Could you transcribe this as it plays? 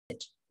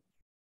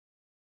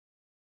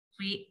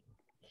Sweet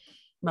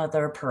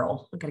mother of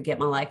pearl. I'm going to get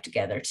my life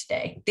together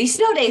today. These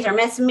snow days are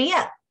messing me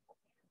up.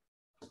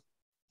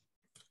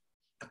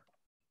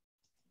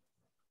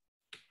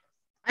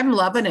 I'm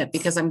loving it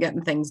because I'm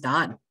getting things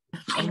done.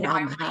 I know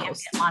I really am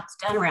getting lots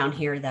done around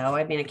here, though.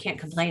 I mean, I can't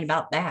complain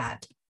about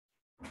that.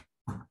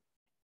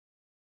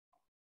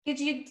 Did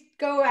you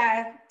go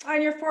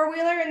on your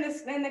four-wheeler in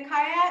the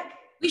kayak?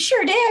 We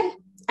sure did.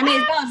 I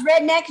mean, it's about as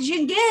redneck as you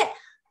can get.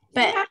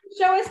 But you have to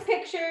show us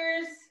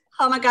pictures.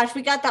 Oh my gosh,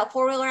 we got that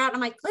four-wheeler out. And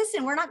I'm like,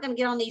 listen, we're not going to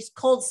get on these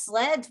cold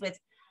sleds with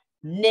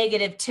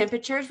negative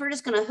temperatures. We're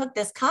just going to hook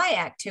this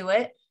kayak to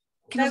it.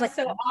 That's like,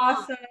 so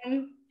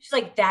awesome. She's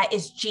like, that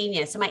is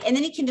genius. I'm like, and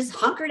then you can just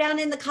hunker down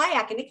in the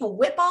kayak and it can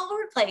whip all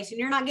over the place and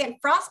you're not getting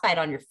frostbite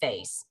on your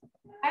face.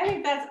 I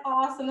think that's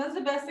awesome. That's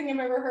the best thing I've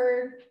ever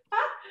heard.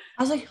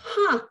 I was like,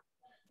 I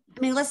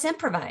mean, let's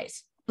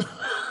improvise.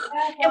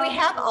 And we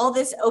have all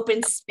this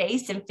open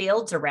space and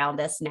fields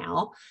around us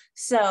now.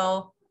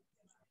 So,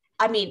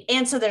 I mean,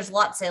 and so there's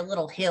lots of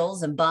little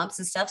hills and bumps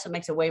and stuff. So it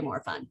makes it way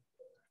more fun.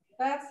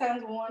 That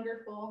sounds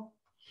wonderful.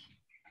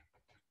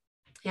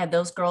 Yeah,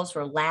 those girls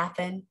were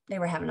laughing. They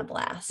were having a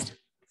blast.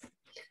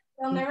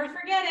 They'll never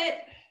forget it.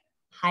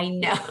 I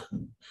know.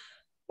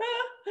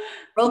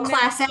 Real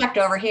class act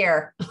over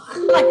here.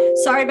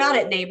 Sorry about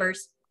it,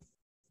 neighbors.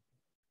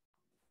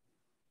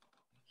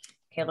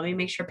 Okay, let me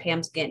make sure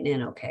Pam's getting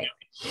in okay.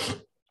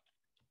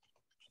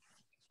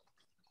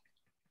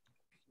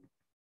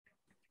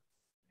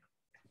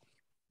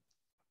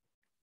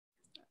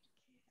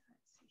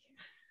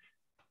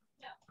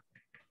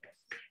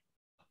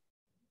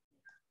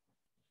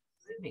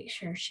 Make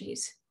sure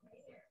she's.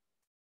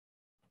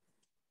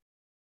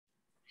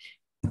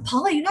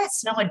 Paula, you got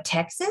snow in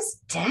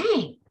Texas?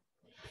 Dang.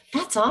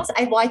 That's awesome.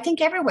 I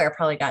think everywhere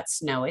probably got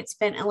snow. It's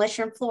been, unless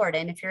you're in Florida.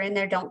 And if you're in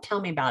there, don't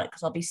tell me about it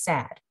because I'll be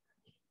sad.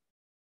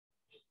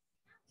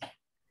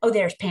 Oh,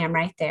 there's Pam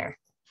right there.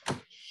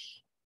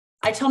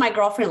 I told my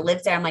girlfriend that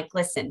lives there, I'm like,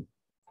 listen,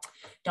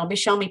 don't be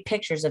showing me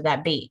pictures of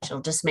that beach.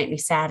 It'll just make me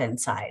sad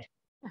inside.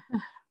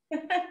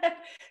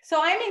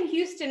 So I'm in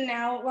Houston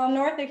now, well,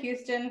 north of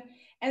Houston,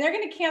 and they're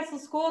going to cancel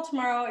school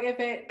tomorrow if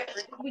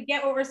we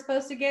get what we're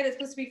supposed to get. It's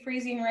supposed to be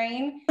freezing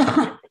rain.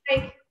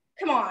 Like,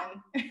 come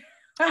on.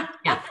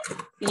 Yeah.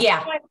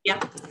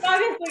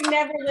 Obviously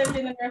never lived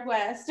in the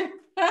Northwest.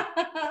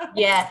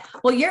 Yeah.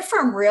 Well, you're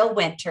from real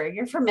winter.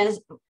 You're from you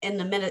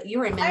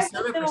were in Minnesota.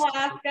 I've lived in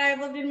Alaska. I've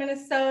lived in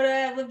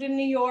Minnesota. I've lived in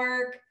New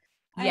York.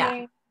 Yeah. I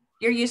mean,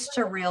 you're used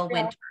to real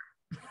winter.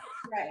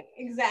 Right.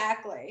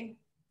 Exactly.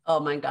 Oh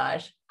my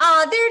gosh.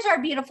 Oh, there's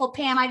our beautiful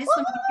Pam. I just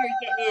want to hear you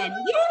getting in.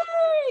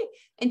 Yay.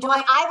 Enjoy.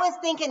 Well, I was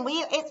thinking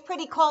it's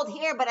pretty cold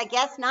here, but I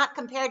guess not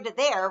compared to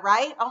there,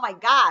 right? Oh my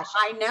gosh.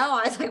 I know.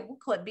 I was like, we'll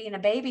quit being a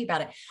baby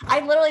about it.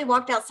 I literally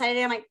walked outside and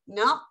I'm like,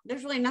 no,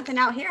 there's really nothing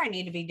out here I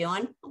need to be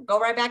doing. I'll go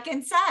right back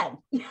inside.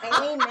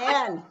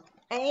 Amen.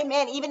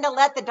 Amen. Even to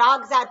let the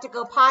dogs out to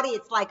go potty,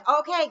 it's like,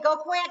 okay, go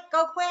quick,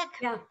 go quick.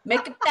 Yeah.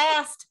 Make it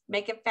fast.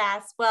 Make it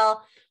fast.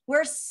 Well,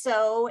 we're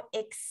so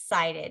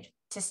excited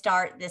to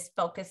start this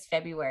Focus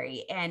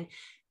February, and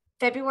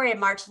February and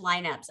March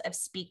lineups of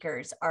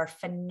speakers are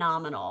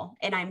phenomenal.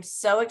 And I'm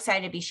so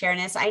excited to be sharing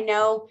this. I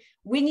know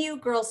when you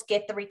girls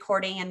get the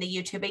recording and the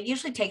YouTube, it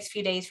usually takes a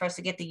few days for us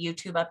to get the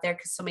YouTube up there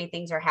because so many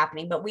things are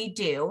happening, but we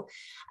do.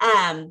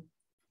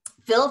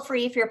 Feel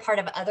free if you're a part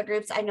of other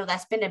groups. I know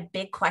that's been a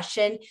big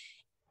question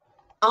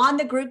on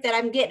the group that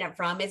I'm getting it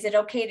from. Is it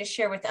okay to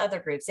share with other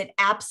groups? It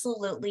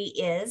absolutely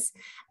is.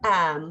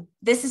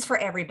 This is for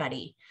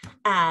everybody.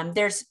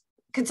 There's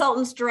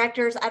consultants,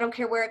 directors, I don't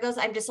care where it goes.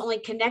 I'm just only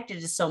connected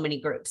to so many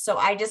groups. So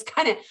I just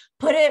kind of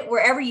put it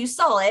wherever you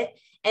saw it.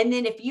 And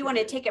then if you want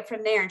to take it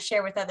from there and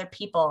share with other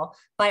people,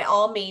 by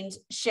all means,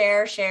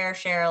 share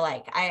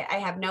alike.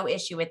 I have no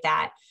issue with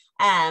that.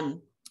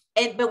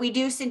 But we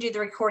do send you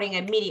the recording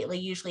immediately,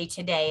 usually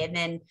today, and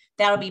then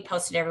that'll be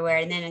posted everywhere.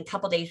 And then in a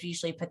couple of days, we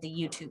usually put the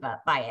YouTube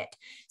up by it.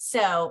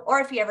 So, or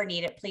if you ever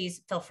need it,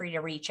 please feel free to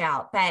reach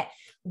out. But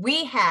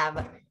we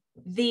have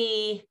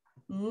the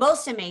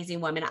most amazing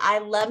woman. I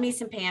love me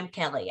some Pam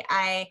Kelly.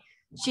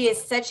 She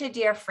is such a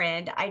dear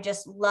friend. I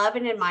just love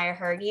and admire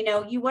her. You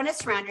know, you want to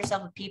surround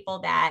yourself with people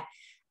that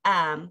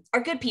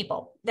are good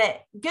people,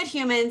 that good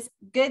humans,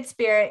 good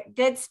spirit,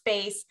 good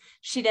space.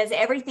 She does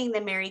everything the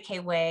Mary Kay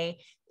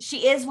way.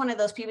 She is one of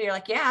those people you're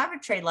like, yeah, I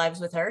would trade lives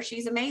with her.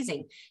 She's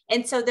amazing.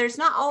 And so there's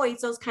not always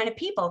those kind of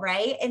people,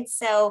 right? And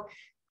so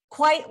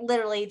quite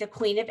literally the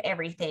queen of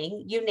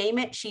everything, you name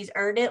it, she's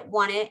earned it,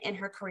 won it in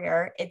her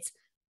career. It's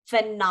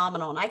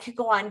phenomenal. And I could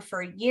go on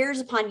for years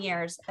upon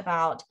years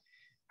about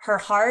her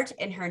heart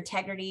and her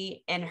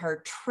integrity, and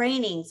her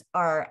trainings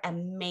are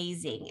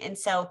amazing. And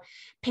so,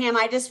 Pam,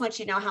 I just want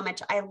you to know how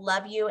much I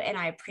love you and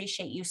I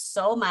appreciate you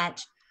so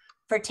much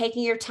for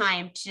taking your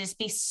time to just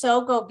be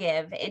so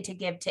give and to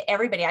give to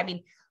everybody. I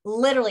mean,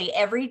 literally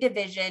every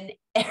division,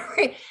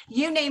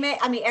 you name it.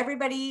 I mean,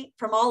 everybody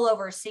from all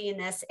over seeing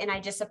this, and I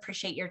just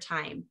appreciate your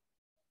time.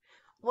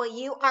 Well,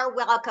 you are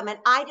welcome. And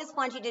I just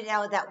want you to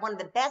know that one of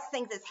the best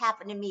things that's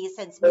happened to me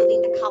since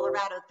moving to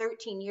Colorado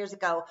 13 years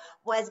ago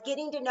was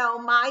getting to know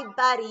my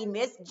buddy,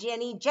 Miss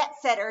Jenny, Jet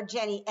Setter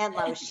Jenny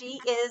Enlow. She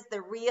is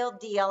the real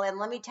deal. And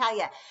let me tell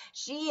you,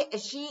 she's,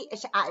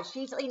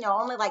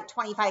 only like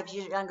 25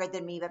 years younger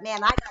than me, but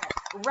man, I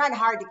gotta run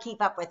hard to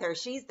keep up with her.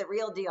 She's the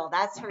real deal.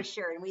 That's for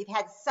sure. And we've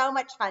had so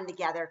much fun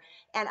together.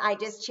 And I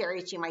just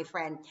cherish you, my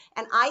friend.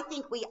 And I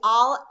think we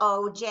all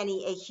owe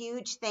Jenny a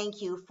huge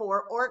thank you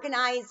for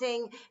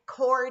organizing,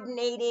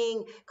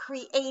 coordinating,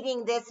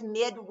 creating this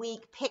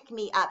midweek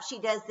pick-me-up. She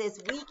does this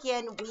week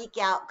in, week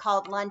out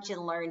called Lunch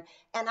and Learn.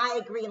 And I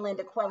agree,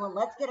 Linda Quillen.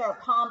 Let's get our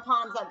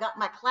pom-poms. I've got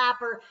my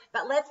clapper,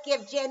 but let's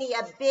give Jenny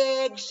a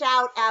big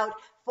shout out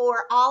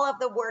for all of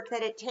the work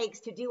that it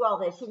takes to do all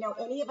this.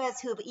 Any of us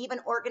who've even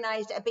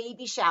organized a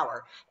baby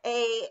shower,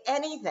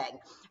 anything.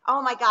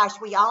 Oh my gosh,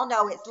 we all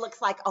know it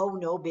looks like, oh,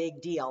 no big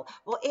deal.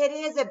 Well, it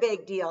is a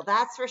big deal.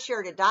 That's for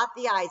sure, to dot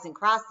the I's and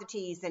cross the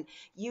T's, and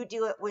you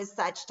do it with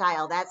such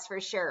style. That's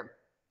for sure.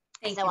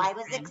 So I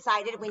was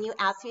excited when you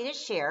asked me to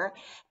share.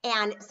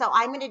 And so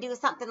I'm going to do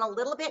something a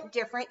little bit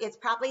different. It's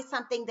probably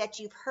something that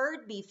you've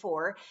heard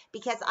before,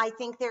 because I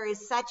think there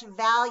is such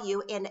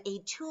value in a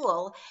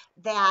tool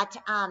that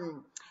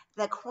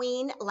the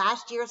queen,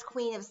 last year's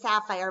Queen of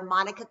Sapphire,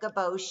 Monica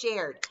Gabot,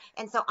 shared.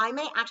 And so I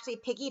may actually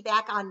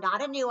piggyback on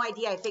not a new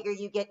idea. I figure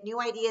you get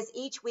new ideas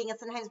each week, and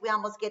sometimes we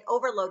almost get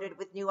overloaded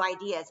with new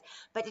ideas,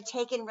 but to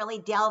take and really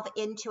delve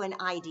into an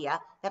idea.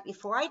 But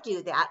before I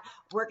do that,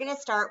 we're going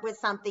to start with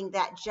something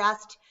that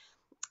just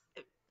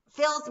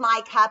fills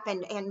my cup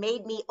and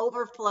made me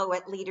overflow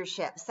at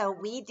leadership. So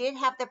we did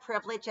have the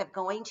privilege of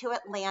going to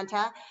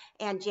Atlanta,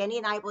 and Jenny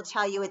and I will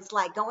tell you, it's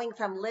like going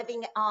from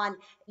living on,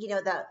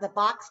 the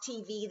box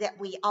TV that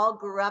we all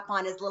grew up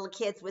on as little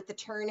kids with the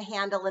turn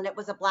handle, and it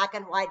was a black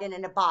and white and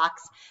in a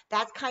box.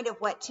 That's kind of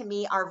what, to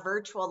me, our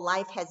virtual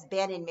life has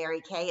been in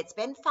Mary Kay. It's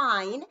been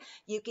fine.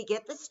 You could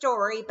get the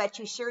story, but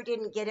you sure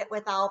didn't get it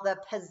with all the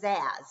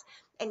pizzazz.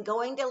 And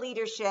going to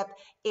leadership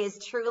is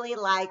truly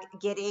like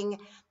getting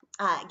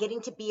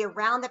to be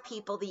around the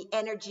people. The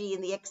energy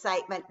and the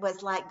excitement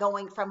was like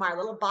going from our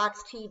little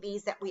box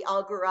TVs that we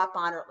all grew up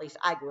on, or at least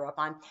I grew up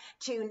on,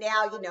 to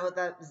now,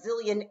 the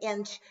zillion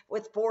inch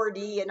with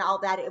 4D and all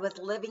that. It was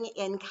living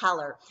in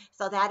color.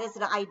 So that is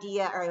an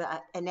idea or an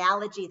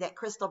analogy that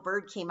Crystal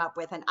Bird came up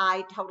with. And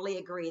I totally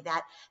agree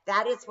that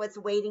that is what's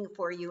waiting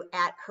for you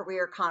at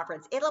Career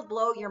Conference. It'll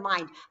blow your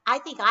mind. I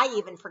think I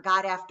even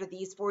forgot after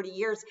these 40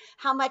 years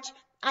how much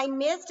I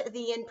missed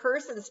the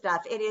in-person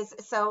stuff. It is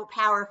so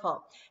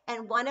powerful.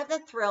 And one of the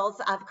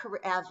thrills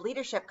of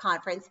Leadership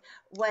Conference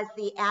was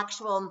the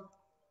actual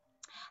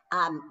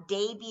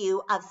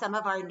debut of some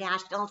of our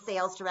national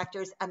sales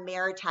directors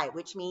emeriti,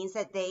 which means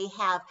that they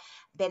have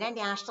been a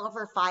national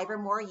for 5 or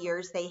more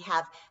years. They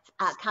have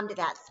come to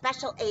that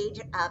special age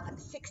of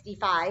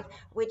 65,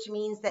 which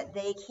means that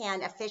they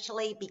can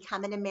officially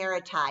become an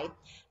emeriti.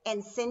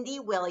 And Cindy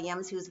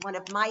Williams, who's one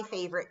of my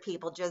favorite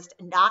people, just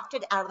knocked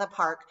it out of the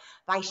park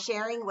by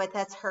sharing with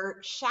us her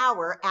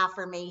shower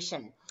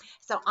affirmation.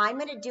 So I'm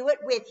going to do it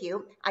with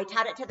you. I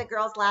taught it to the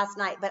girls last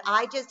night, but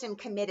I just am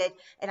committed,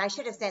 and I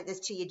should have sent this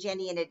to you,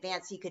 Jenny, in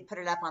advance so you could put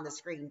it up on the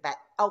screen, but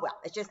oh well,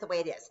 it's just the way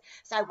it is.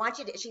 So I want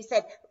you to, she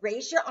said,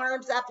 raise your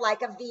arms up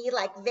like a V,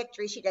 like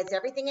victory. She does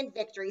everything in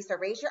victory, so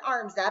raise your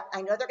arms up.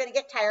 I know they're going to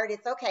get tired,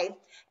 it's okay.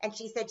 And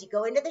she said, you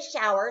go into the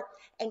shower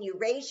and you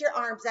raise your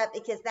arms up,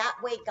 because that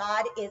way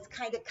God is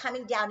kind of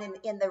coming down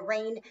in the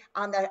rain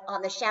on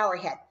the shower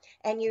head.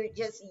 And you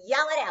just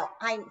yell it out.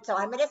 So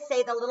I'm going to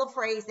say the little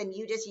phrase and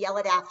you just yell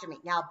it after me.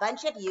 Now, a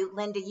bunch of you,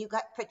 Linda, you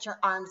put your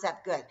arms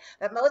up good.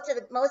 But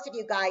most of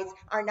you guys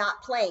are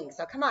not playing.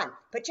 So come on,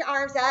 put your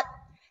arms up,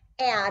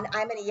 and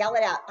I'm going to yell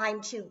it out.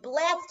 I'm too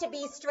blessed to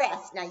be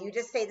stressed. Now you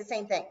just say the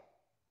same thing.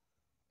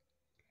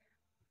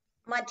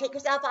 Come on, take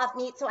yourself off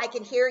mute so I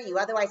can hear you.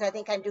 Otherwise, I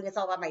think I'm doing this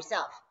all by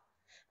myself.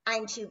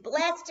 I'm too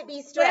blessed to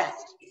be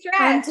stressed.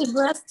 I'm too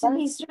blessed to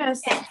be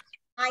stressed.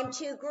 I'm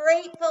too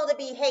grateful to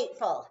be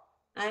hateful.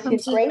 I'm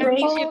too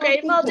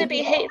grateful to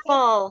be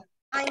hateful.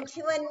 I'm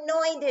too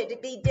anointed to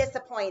be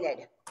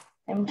disappointed.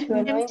 I'm too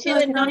I'm anointed too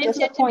anointed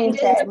to be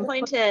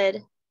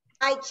disappointed.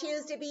 I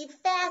choose to be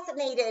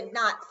fascinated,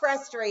 not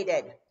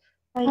frustrated.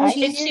 I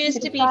choose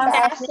to be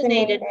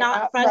fascinated,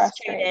 not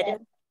frustrated.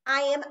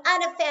 I am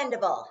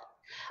unoffendable.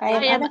 I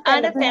am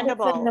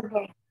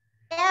unoffendable.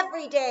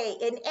 Every day,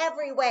 in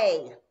every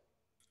way.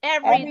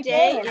 Every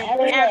day, in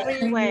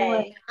every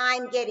way.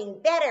 I'm getting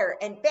better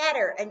and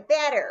better and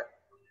better.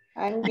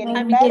 I'm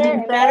getting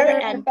better better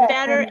and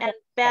better and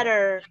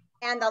better.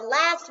 And the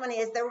last one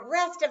is the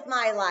rest of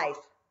my life.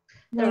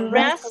 The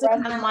rest of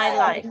my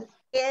life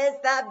is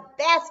the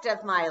best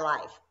of my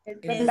life.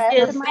 Is the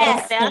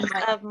best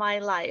of my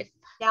life.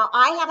 Now,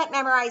 I haven't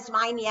memorized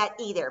mine yet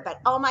either, but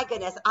oh my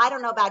goodness, I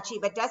don't know about you,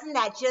 but doesn't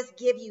that just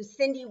give you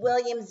Cindy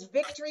Williams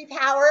victory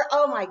power?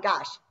 Oh my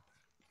gosh.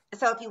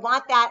 So if you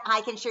want that,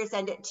 I can sure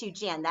send it to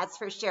Jen, that's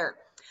for sure.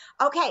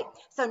 Okay,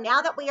 so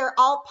now that we are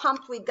all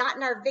pumped, we've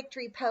gotten our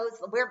victory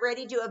pose, we're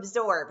ready to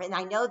absorb. And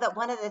I know that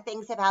one of the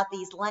things about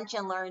these lunch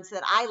and learns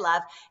that I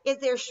love is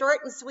they're short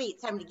and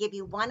sweet. So I'm going to give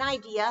you one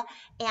idea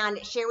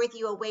and share with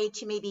you a way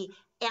to maybe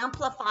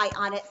amplify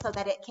on it so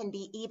that it can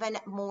be even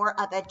more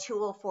of a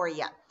tool for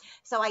you.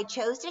 So I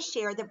chose to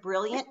share the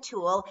brilliant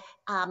tool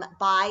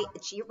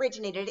she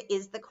originated it,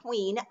 is the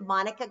Queen,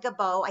 Monica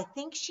Gabot. I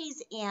think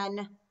she's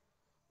in,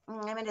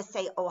 I'm going to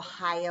say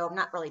Ohio. I'm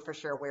not really for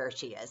sure where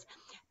she is,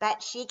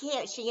 but she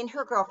and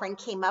her girlfriend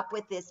came up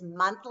with this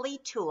monthly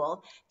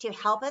tool to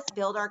help us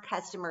build our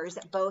customers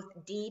both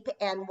deep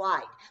and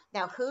wide.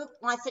 Now, who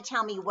wants to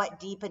tell me what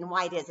deep and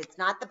wide is? It's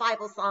not the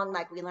Bible song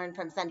like we learned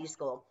from Sunday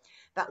school,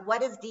 but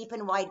what does deep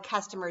and wide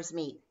customers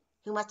mean?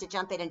 Who wants to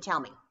jump in and tell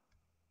me?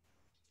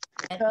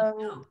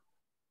 So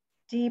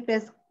deep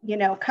is,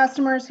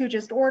 customers who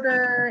just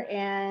order,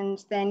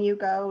 and then you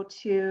go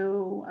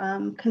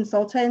to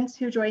consultants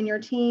who join your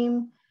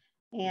team,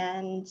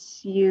 and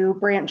you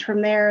branch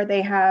from there.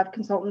 They have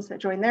consultants that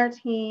join their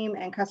team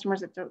and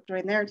customers that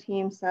join their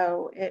team.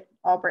 So it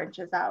all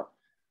branches out.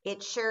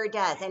 It sure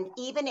does. And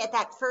even at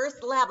that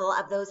first level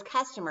of those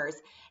customers,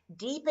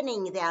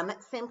 deepening them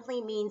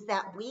simply means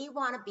that we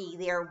want to be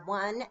their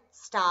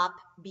one-stop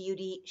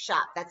beauty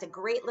shop. That's a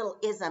great little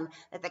ism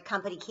that the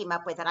company came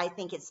up with that I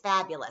think is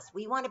fabulous.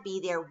 We want to be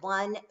their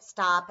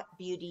one-stop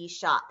beauty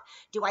shop.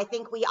 Do I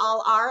think we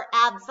all are?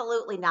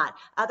 Absolutely not.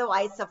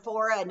 Otherwise,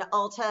 Sephora and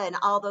Ulta and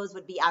all those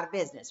would be out of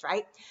business,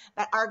 right?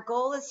 But our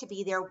goal is to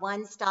be their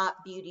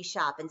one-stop beauty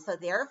shop. And so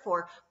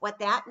therefore, what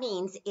that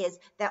means is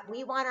that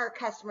we want our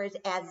customers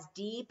as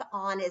deep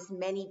on as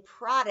many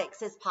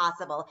products as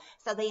possible,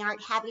 so they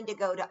aren't having to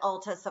go to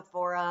Ulta,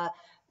 Sephora,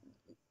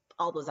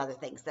 all those other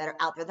things that are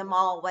out there, the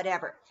mall,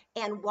 whatever.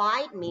 And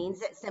wide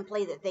means that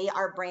simply that they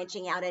are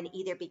branching out and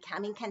either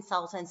becoming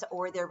consultants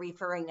or they're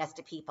referring us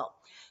to people.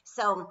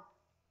 So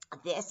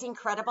this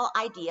incredible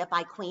idea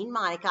by Queen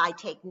Monica, I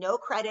take no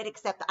credit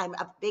except I'm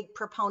a big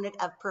proponent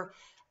of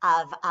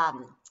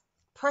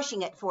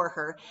pushing it for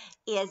her,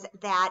 is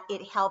that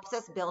it helps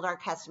us build our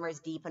customers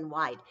deep and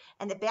wide.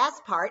 And the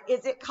best part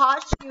is it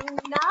costs you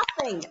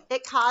nothing.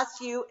 It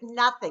costs you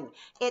nothing.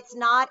 It's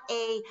not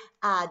a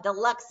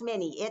deluxe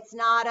mini. It's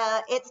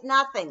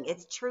nothing.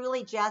 It's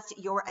truly just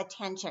your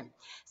attention.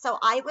 So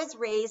I was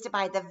raised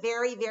by the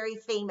very, very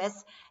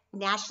famous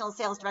National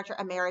Sales Director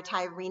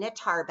Emerita, Rena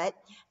Tarbett,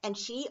 and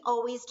she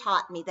always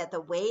taught me that the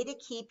way to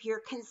keep your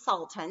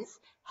consultants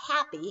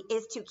happy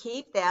is to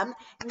keep them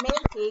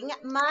making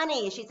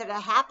money. She said, a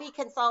happy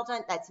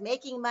consultant that's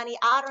making money,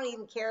 I don't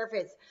even care if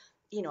it's,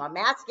 a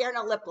mascara and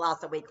a lip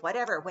gloss a week,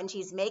 whatever. When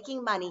she's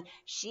making money,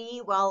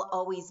 she will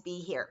always be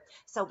here.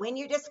 So when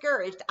you're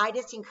discouraged, I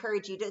just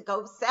encourage you to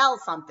go sell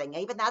something.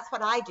 Even that's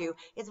what I do,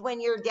 is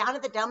when you're down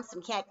at the dumps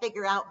and can't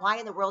figure out why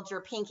in the world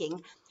you're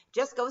pinking,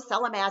 just go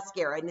sell a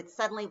mascara and it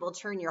suddenly will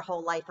turn your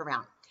whole life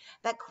around.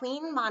 But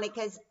Queen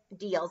Monica's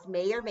deals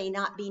may or may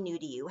not be new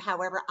to you.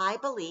 However, I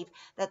believe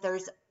that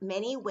there's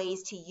many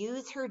ways to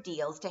use her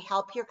deals to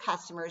help your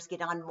customers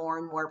get on more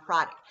and more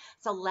product.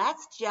 So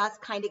let's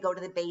just kind of go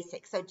to the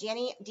basics. So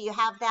Jenny, do you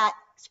have that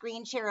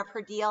screen share of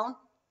her deal?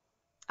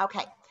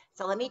 Okay,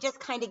 so let me just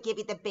kind of give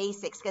you the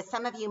basics, because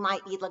some of you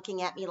might be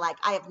looking at me like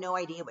I have no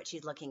idea what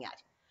she's looking at.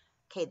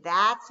 Okay,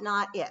 that's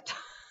not it.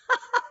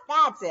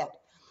 That's it.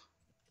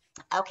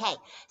 Okay,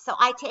 so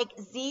I take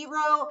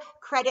zero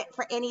credit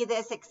for any of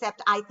this,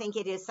 except I think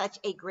it is such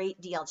a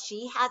great deal.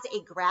 She has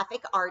a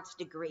graphic arts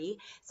degree,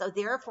 so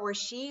therefore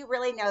she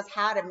really knows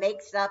how to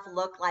make stuff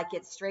look like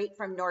it's straight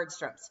from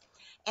Nordstrom's.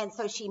 And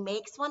so she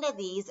makes one of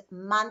these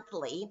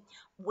monthly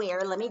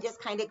where, let me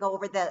just kind of go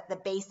over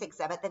the basics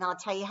of it, then I'll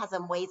tell you how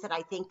some ways that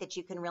I think that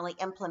you can really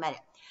implement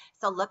it.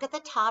 So look at the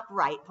top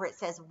right where it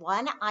says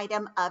one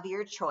item of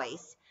your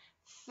choice,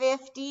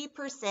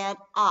 50%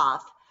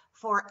 off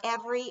for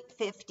every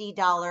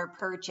 $50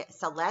 purchase.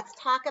 So let's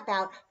talk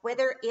about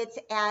whether it's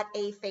at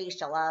a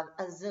facial,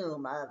 a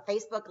Zoom, a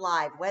Facebook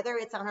Live, whether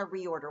it's on a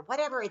reorder,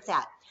 whatever it's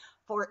at.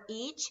 For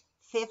each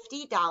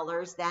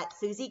 $50 that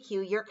Susie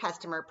Q, your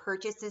customer,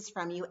 purchases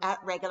from you at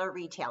regular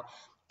retail,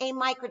 a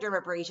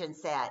microdermabrasion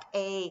set,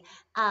 a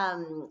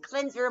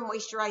cleanser,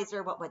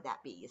 moisturizer, what would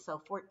that be?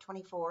 So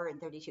 24 and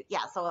 32. Yeah,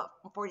 so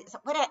 40, so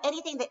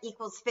anything that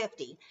equals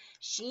 50.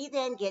 She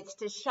then gets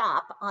to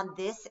shop on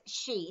this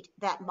sheet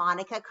that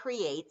Monica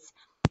creates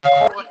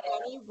for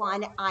any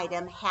one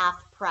item half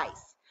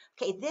price.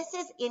 Okay, this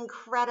is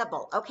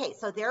incredible. Okay,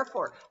 so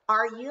therefore,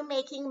 are you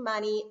making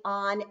money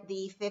on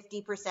the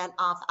 50%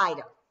 off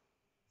item?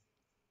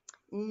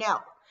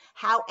 No.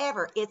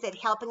 However, is it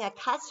helping a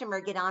customer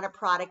get on a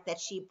product that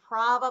she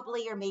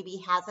probably or maybe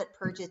hasn't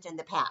purchased in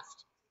the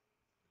past?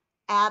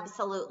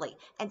 Absolutely.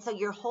 And so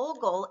your whole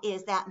goal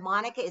is that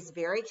Monica is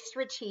very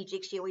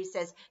strategic. She always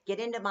says, get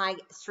into my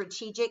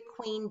strategic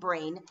queen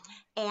brain.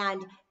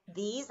 And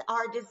these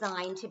are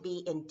designed to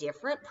be in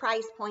different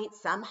price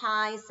points, some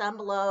high, some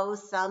low,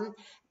 some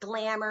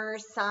glamour,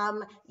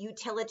 some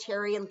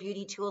utilitarian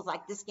beauty tools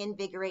like the Skin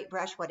Vigorate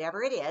brush,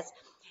 whatever it is.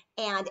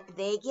 and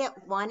they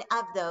get one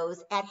of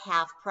those at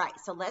half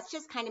price. So let's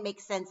just kind of make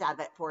sense of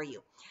it for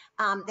you.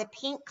 The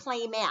pink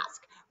clay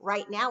mask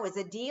right now is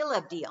a deal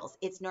of deals.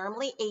 It's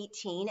normally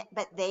 $18,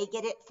 but they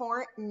get it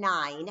for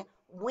 $9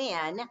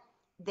 when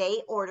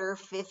they order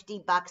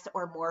 $50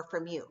 or more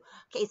from you.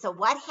 Okay, so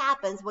what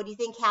happens? What do you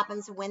think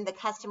happens when the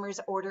customer's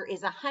order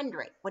is $100?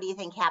 What do you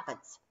think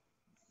happens?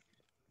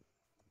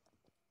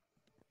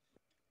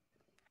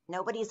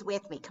 Nobody's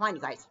with me. Come on,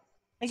 you guys.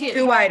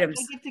 Two items.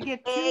 I get to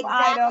get two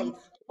Exactly. items.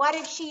 What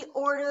if she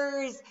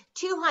orders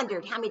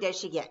 200? How many does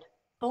she get?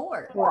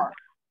 4.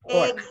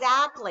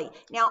 Exactly.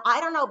 Now, I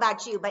don't know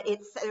about you, but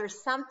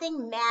there's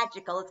something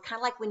magical. It's kind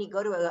of like when you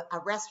go to a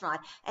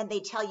restaurant and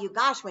they tell you,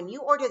 gosh, when you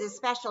order this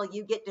special,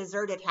 you get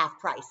dessert at half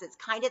price. It's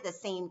kind of the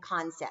same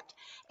concept.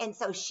 And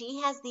so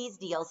she has these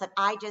deals that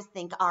I just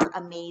think are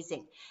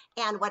amazing.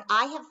 And what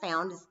I have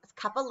found is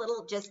a couple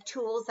little just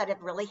tools that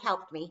have really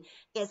helped me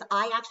is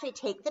I actually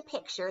take the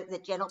picture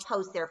that Jen will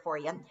post there for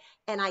you,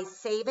 and I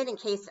save it in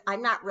case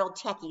I'm not real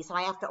techie, so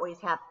I have to always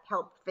have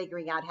help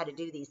figuring out how to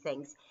do these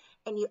things.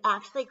 And you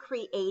actually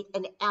create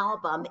an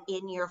album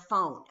in your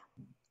phone.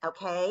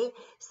 Okay,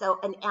 so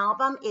an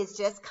album is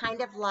just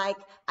kind of like,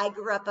 I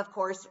grew up, of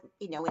course,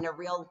 in a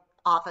real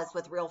office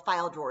with real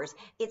file drawers.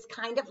 It's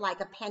kind of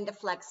like a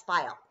Pendaflex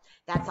file.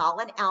 That's all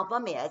an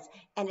album is,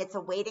 and it's a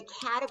way to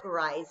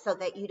categorize so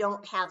that you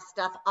don't have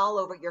stuff all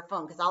over your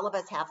phone, because all of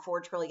us have 4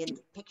 trillion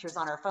pictures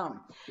on our phone.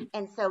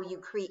 And so you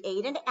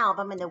create an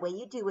album, and the way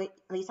you do it,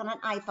 at least on an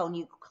iPhone,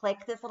 you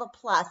click this little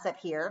plus up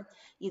here.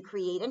 You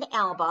create an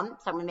album.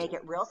 So I'm going to make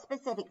it real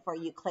specific for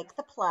you. You click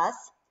the plus.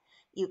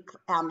 You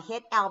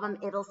hit album.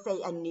 It'll say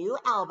a new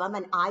album,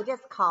 and I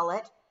just call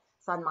it.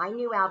 So on my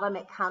new album,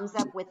 it comes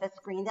up with a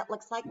screen that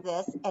looks like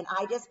this, and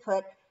I just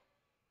put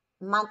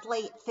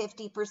monthly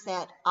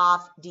 50%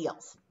 off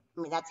deals.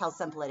 I mean, that's how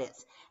simple it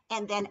is.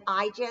 And then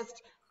I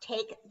just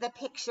take the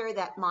picture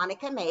that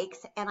Monica makes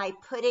and I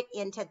put it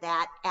into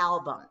that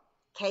album.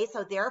 Okay,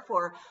 so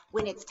therefore,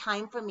 when it's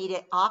time for me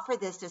to offer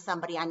this to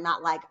somebody, I'm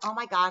not like, oh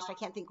my gosh, I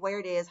can't think where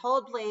it is.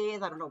 Hold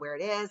please, I don't know where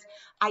it is.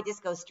 I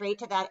just go straight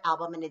to that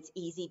album and it's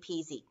easy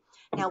peasy.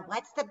 Now,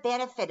 what's the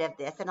benefit of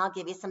this? And I'll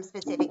give you some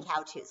specific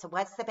how-to. So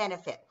what's the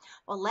benefit?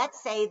 Well,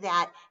 let's say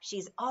that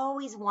she's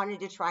always wanted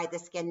to try the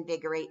Skin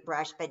Vigorate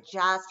brush, but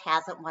just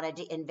hasn't wanted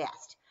to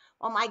invest.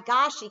 Well, my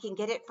gosh, she can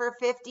get it for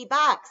 $50.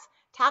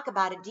 Talk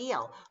about a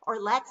deal. Or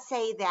let's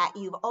say that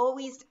you've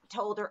always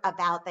told her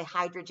about the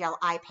hydrogel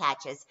eye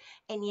patches,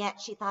 and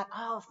yet she thought,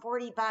 oh,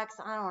 $40,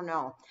 I don't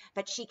know,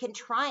 but she can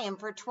try them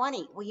for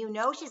 20. Well, you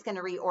know she's going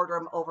to reorder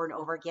them over and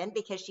over again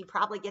because she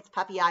probably gets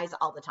puppy eyes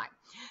all the time.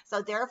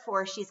 So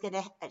therefore, it's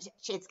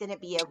going to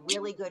be a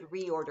really good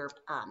reorder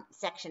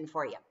section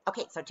for you.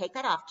 Okay, so take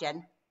that off,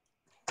 Jen.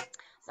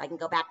 So I can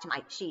go back to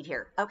my sheet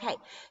here. Okay,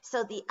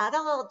 so the other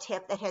little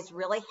tip that has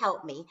really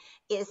helped me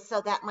is so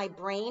that my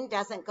brain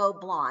doesn't go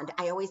blonde.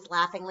 I always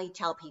laughingly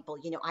tell people,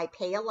 I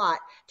pay a lot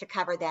to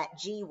cover that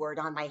G word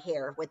on my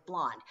hair with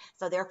blonde.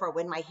 So therefore,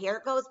 when my hair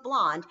goes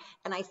blonde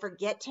and I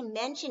forget to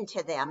mention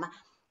to them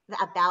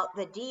about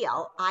the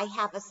deal, I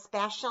have a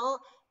special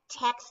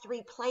text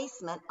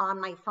replacement on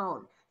my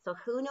phone. So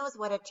who knows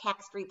what a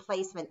text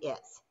replacement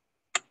is?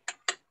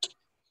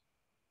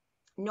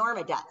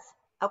 Norma does.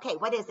 Okay,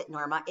 what is it,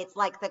 Norma? It's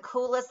like the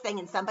coolest thing,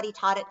 and somebody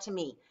taught it to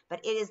me,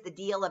 but it is the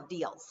deal of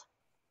deals.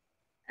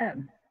 I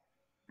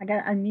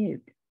got to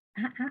unmute.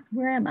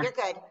 Where am I? You're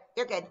good.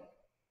 You're good.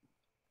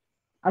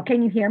 Oh,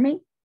 can you hear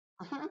me?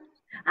 Uh-huh.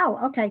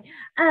 Oh, okay.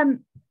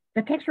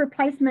 The text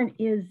replacement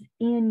is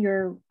in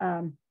your,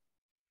 I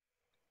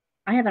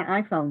have an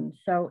iPhone,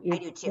 so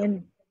it's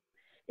in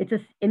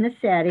the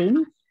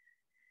settings,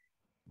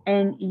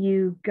 and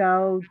you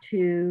go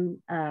to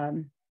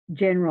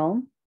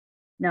general.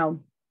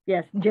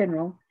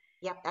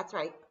 Yep, that's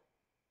right.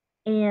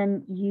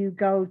 And you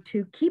go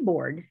to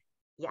keyboard.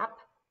 Yep.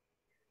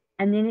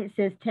 And then it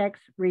says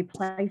text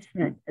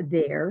replacement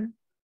there.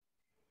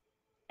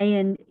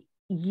 And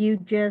you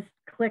just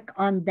click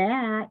on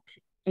that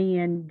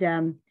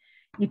and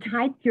you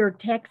type your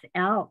text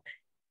out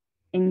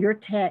in your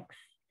text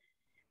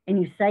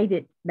and you save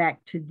it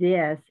back to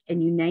this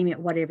and you name it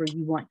whatever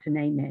you want to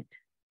name it.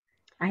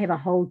 I have a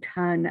whole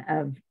ton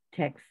of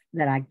text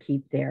that I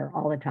keep there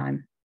all the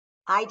time.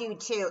 I do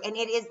too. And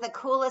it is the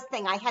coolest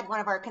thing. I had one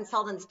of our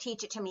consultants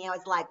teach it to me. I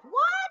was like,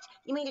 what?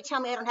 You mean to tell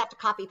me I don't have to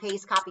copy,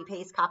 paste, copy,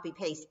 paste, copy,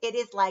 paste? It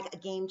is like a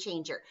game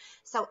changer.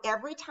 So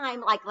every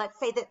time, like, let's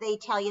say that they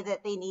tell you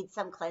that they need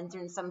some cleanser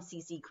and some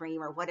CC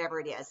cream or whatever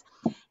it is.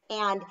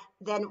 And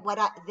then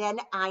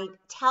I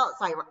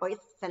always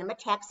send them a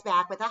text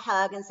back with a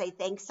hug and say,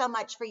 thanks so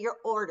much for your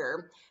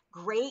order.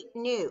 Great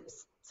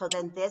news. So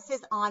then this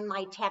is on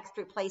my text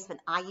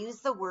replacement. I use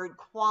the word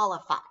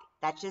qualify.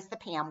 That's just the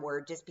Pam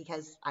word, just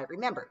because I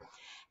remember.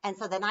 And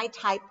so then I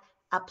type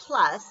a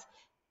plus,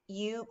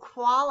 you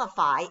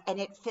qualify, and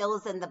it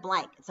fills in the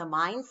blank. So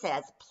mine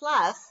says,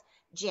 plus,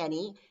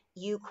 Jenny,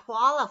 you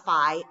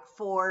qualify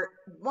for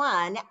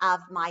one of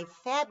my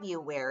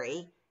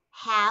February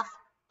half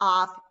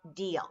off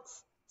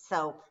deals.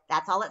 So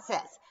that's all it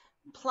says.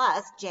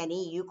 Plus,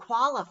 Jenny, you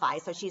qualify.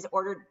 So she's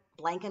ordered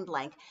blank and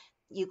blank.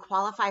 You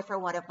qualify for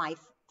one of my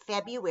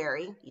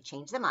February, you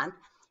change the month,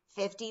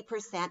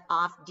 50%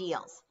 off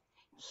deals.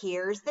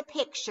 Here's the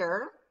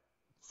picture.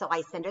 So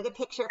I send her the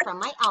picture from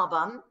my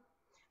album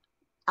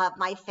of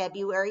my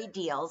February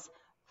deals.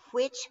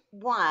 Which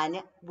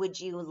one would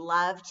you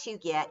love to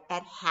get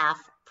at half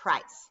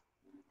price?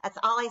 That's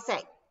all I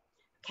say.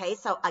 Okay,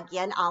 so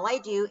again, all I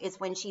do is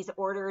when she's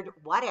ordered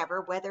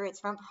whatever, whether it's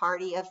from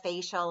party, a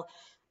facial,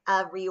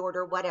 a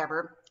reorder,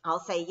 whatever, I'll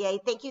say, yay,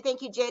 thank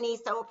you, Jenny.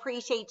 So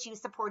appreciate you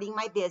supporting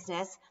my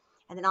business.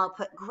 And then I'll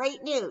put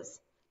great news, ...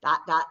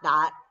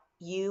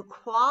 You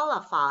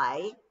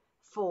qualify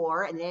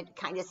for, and then it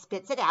kind of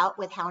spits it out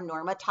with how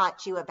Norma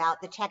taught you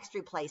about the text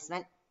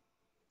replacement.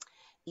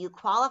 You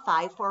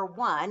qualify for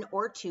one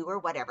or two or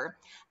whatever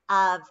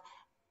of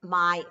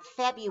my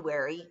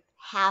February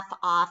half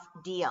off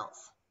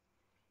deals.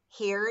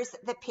 Here's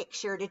the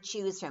picture to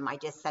choose from. I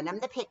just send them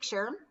the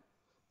picture.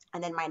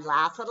 And then my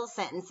last little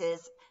sentence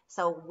is,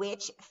 so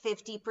which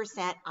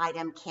 50%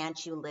 item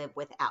can't you live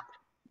without?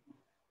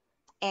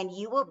 And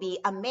you will be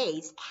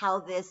amazed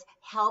how this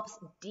helps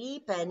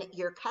deepen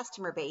your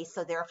customer base.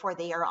 So therefore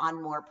they are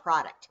on more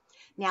product.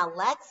 Now,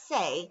 let's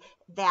say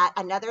that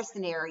another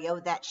scenario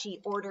that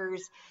she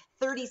orders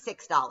 $36.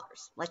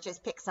 Let's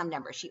just pick some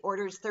number. She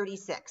orders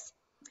 36.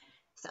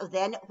 So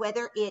then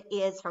whether it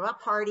is from a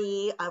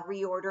party, a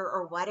reorder,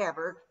 or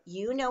whatever,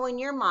 you know in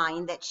your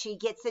mind that she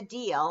gets a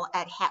deal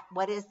at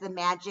what is the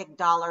magic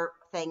dollar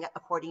thing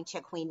according to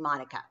Queen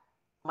Monica?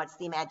 What's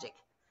the magic?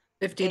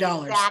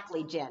 $50.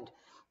 Exactly, Jen.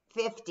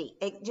 50.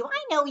 Do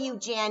I know you,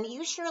 Jen?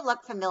 You sure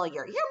look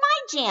familiar. You're my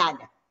Jen.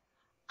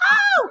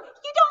 Oh,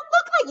 you don't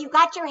look like you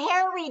got your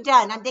hair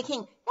redone. I'm thinking,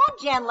 that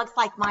Jen looks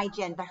like my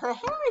Jen, but her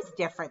hair is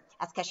different.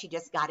 That's because she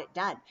just got it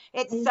done.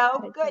 It's so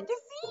good to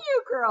see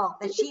you, girl.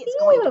 That she is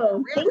going to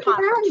a career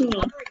conference. She's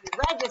already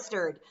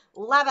registered.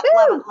 Love it,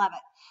 love it, love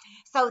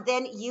it. So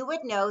then you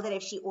would know that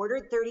if she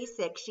ordered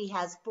 36, she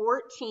has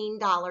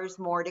 $14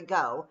 more to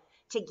go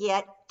to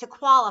get to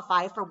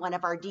qualify for one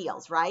of our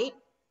deals, right?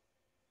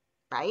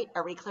 Right?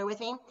 Are we clear with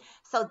me?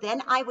 So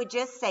then I would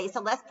just say, so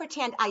let's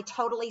pretend I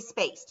totally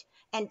spaced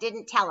and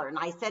didn't tell her, and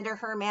I send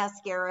her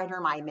mascara and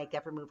her eye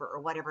makeup remover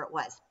or whatever it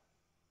was.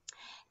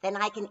 Then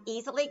I can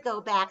easily go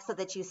back so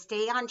that you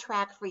stay on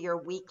track for your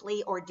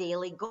weekly or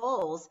daily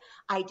goals.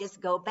 I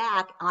just go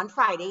back on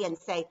Friday and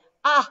say,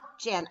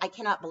 Jen, I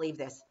cannot believe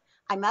this.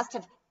 I must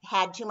have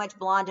had too much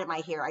blonde in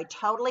my hair. I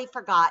totally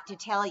forgot to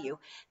tell you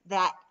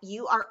that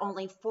you are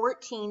only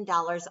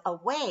 $14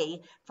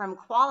 away from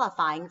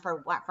qualifying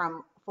for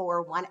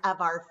one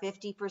of our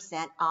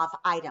 50% off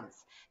items.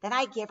 Then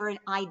I give her an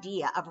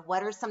idea of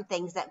what are some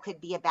things that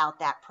could be about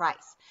that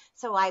price.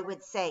 So I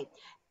would say,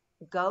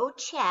 go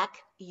check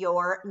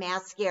your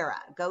mascara,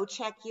 go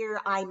check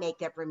your eye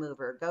makeup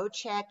remover, go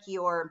check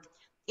your,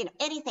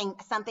 anything,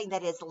 something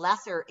that is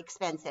lesser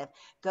expensive.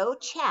 Go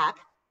check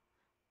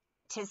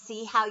to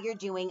see how you're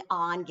doing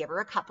on, give her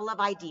a couple of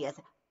ideas.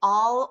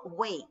 All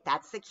wait,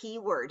 that's the key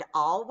word,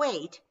 all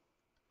wait,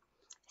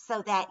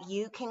 so that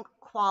you can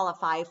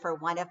qualify for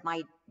one of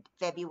my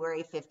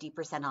February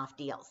 50% off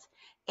deals.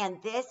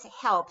 And this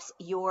helps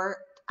your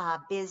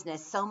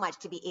business so much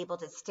to be able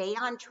to stay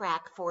on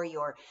track for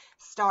your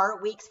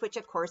star weeks, which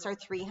of course are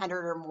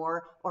 300 or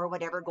more or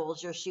whatever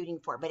goals you're shooting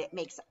for. But it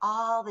makes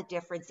all the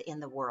difference in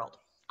the world.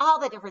 All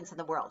the difference in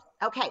the world.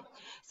 Okay,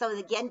 so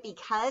again,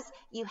 because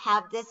you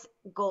have this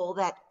goal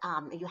that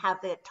you have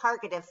the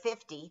target of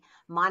 50,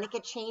 Monica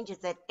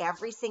changes it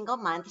every single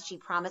month. She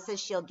promises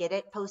she'll get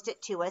it, post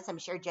it to us. I'm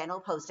sure Jen will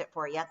post it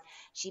for you.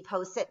 She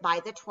posts it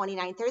by the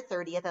 29th or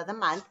 30th of the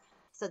month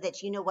so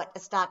that you know what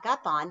to stock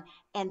up on.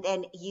 And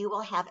then you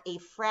will have a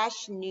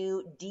fresh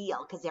new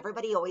deal because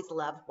everybody always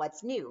loves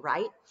what's new,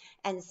 right?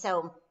 And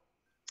so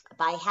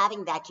by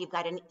having that, you've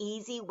got an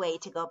easy way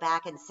to go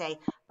back and say,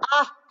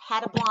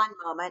 had a blonde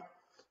moment.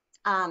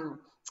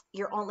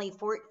 You're only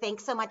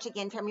thanks so much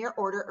again from your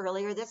order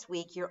earlier this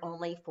week. You're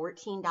only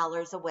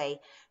 $14 away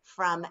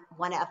from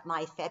one of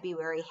my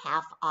February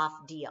half off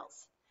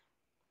deals.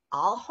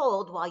 I'll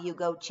hold while you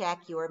go check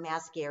your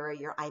mascara,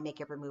 your eye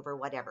makeup remover,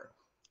 whatever.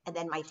 And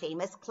then my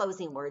famous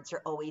closing words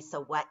are always,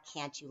 so what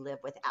can't you live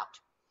without?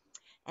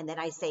 And then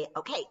I say,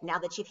 okay, now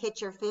that you've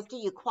hit your 50,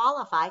 you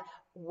qualify.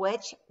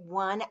 Which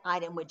one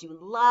item would you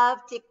love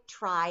to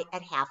try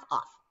at half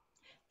off?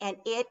 And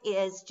it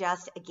is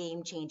just a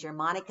game changer.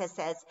 Monica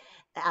says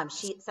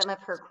some of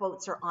her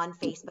quotes are on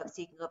Facebook,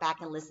 so you can go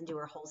back and listen to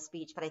her whole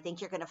speech. But I think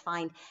you're going to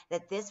find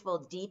that this will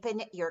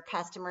deepen your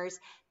customers.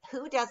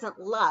 Who doesn't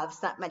love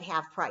something at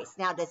half price?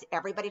 Now, does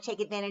everybody take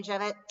advantage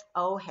of it?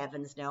 Oh,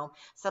 heavens, no.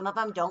 Some of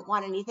them don't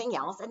want anything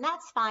else, and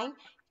that's fine.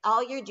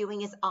 All you're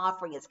doing is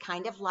offering. It's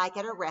kind of like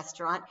at a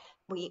restaurant.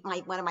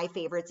 One of my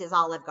favorites is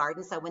Olive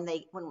Garden. So when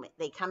they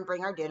come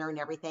bring our dinner and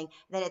everything,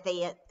 then if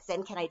they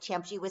said, can I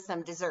tempt you with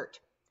some dessert?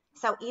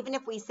 So even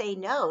if we say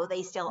no,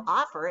 they still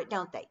offer it,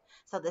 don't they?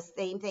 So the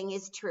same thing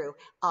is true.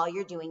 All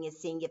you're doing is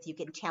seeing if you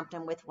can tempt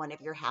them with one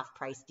of your half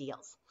price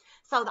deals.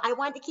 So I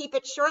wanted to keep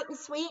it short and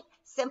sweet,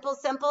 simple,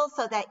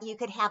 so that you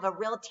could have a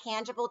real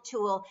tangible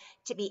tool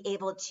to be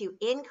able to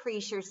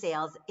increase your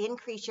sales,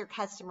 increase your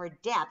customer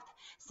depth,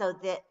 so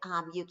that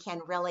you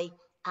can really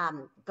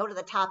go to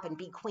the top and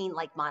be queen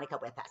like Monica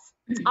with us.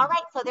 All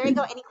right, so there you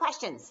go. Any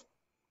questions?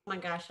 Oh my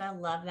gosh, I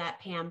love that,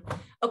 Pam.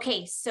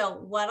 Okay, so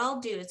what I'll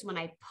do is when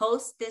I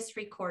post this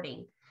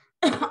recording,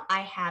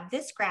 I have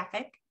this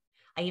graphic.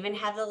 I even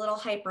have the little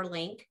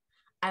hyperlink.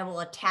 I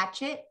will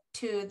attach it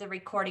to the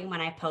recording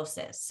when I post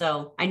this.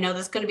 So I know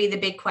that's going to be the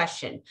big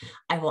question.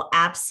 I will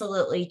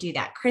absolutely do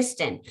that.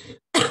 Kristen,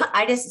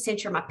 I just,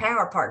 since you're my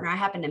power partner, I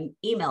happen to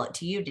email it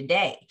to you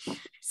today.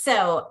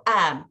 So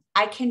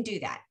I can do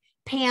that.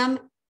 Pam,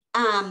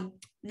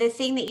 the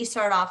thing that you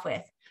start off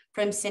with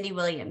from Cindy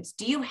Williams,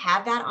 do you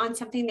have that on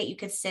something that you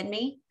could send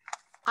me?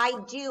 I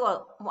do.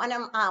 One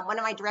of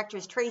my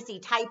directors,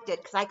 Tracy, typed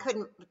it because I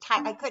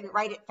couldn't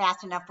write it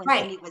fast enough when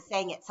Cindy was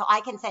saying it. So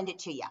I can send it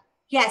to you.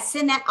 Yeah,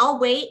 send that. I'll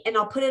wait and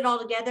I'll put it all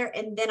together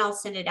and then I'll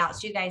send it out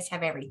so you guys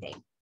have everything.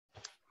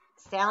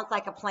 Sounds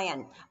like a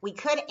plan. We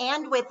could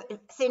end with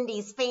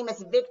Cindy's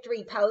famous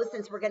victory pose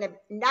since we're going to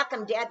knock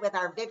them dead with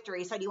our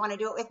victory. So do you want to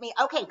do it with me?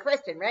 Okay,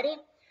 Kristen, ready?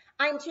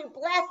 I'm too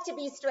blessed to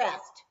be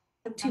stressed.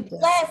 I'm too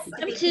blessed.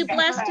 I'm too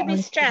blessed to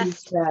be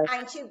stressed.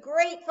 I'm too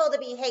grateful to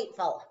be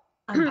hateful.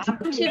 I'm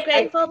too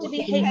grateful to be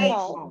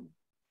hateful.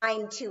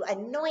 I'm too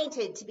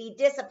anointed to be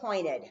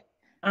disappointed.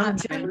 I'm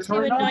too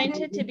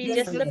anointed to be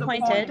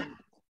disappointed.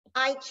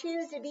 I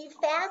choose to be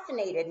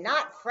fascinated,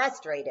 not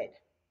frustrated.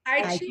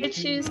 I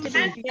choose to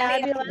be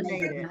fabulous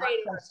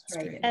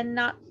and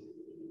not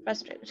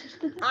frustrated.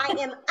 I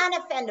am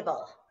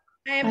unoffendable.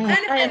 I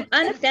am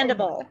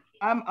unoffendable.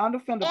 I'm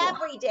unoffendable.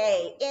 Every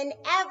day, in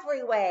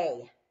every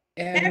way.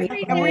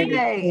 Every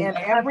day, in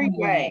every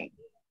way.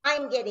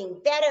 I'm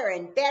getting better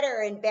and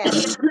better and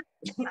better.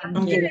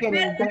 I'm getting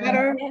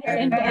better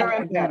and better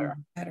and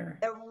better.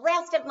 The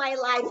rest of my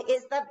life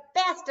is the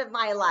best of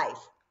my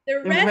life.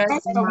 The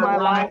rest of my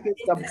life is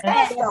the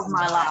best of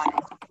my life.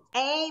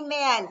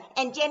 Amen.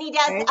 And Jenny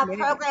does a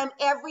program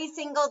every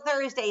single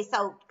Thursday.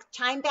 So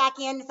chime back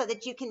in so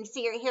that you can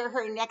see or hear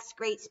her next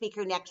great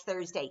speaker next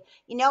Thursday.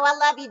 You know, I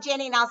love you,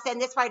 Jenny, and I'll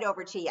send this right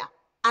over to you.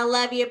 I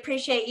love you.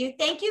 Appreciate you.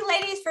 Thank you,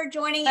 ladies, for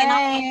joining. And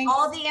I'll get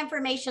all the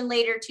information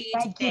later to you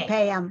today. Thank you,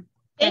 Pam.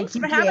 Thanks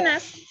for having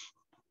us.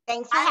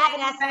 Thanks for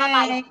having us.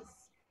 Bye-bye.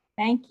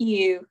 Thank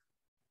you.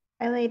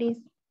 Bye, ladies.